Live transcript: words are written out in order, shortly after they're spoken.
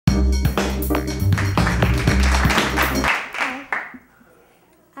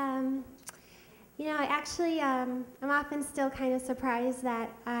I'm often still kind of surprised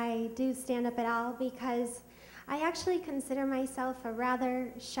that I do stand up at all because I actually consider myself a rather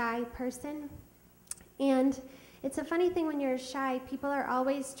shy person. And it's a funny thing when you're shy, people are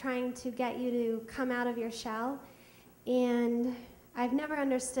always trying to get you to come out of your shell. And I've never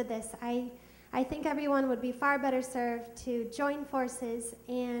understood this. I think everyone would be far better served to join forces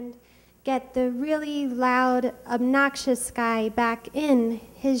and get the really loud, obnoxious guy back in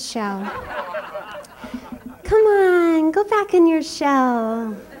his shell. Come on, go back in your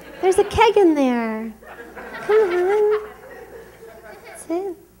shell. There's a keg in there. Come on. That's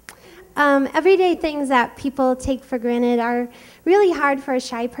it. Everyday things that people take for granted are really hard for a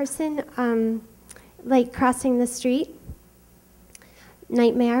shy person, like crossing the street.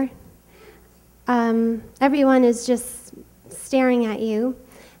 Nightmare. Everyone is just staring at you.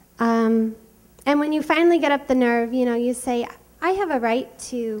 And when you finally get up the nerve, you say, I have a right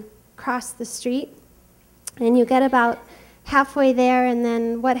to cross the street. And you get about halfway there, and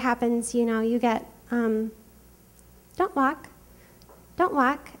then what happens, you get, don't walk, don't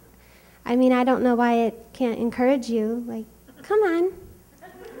walk. I mean, I don't know why it can't encourage you. Like, come on,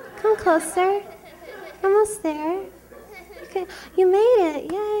 come closer, almost there. Okay. You made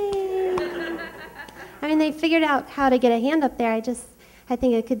it, yay. I mean, they figured out how to get a hand up there. I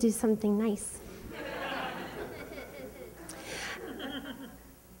think it could do something nice.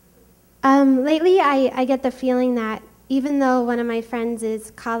 Lately, I get the feeling that even though one of my friends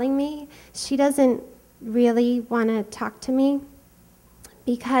is calling me, she doesn't really want to talk to me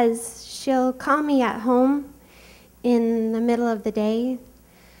because she'll call me at home in the middle of the day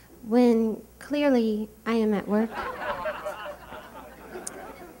when clearly I am at work.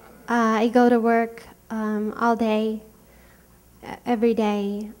 I go to work all day, every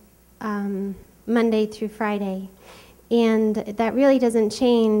day, Monday through Friday, and that really doesn't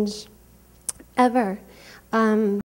change ever.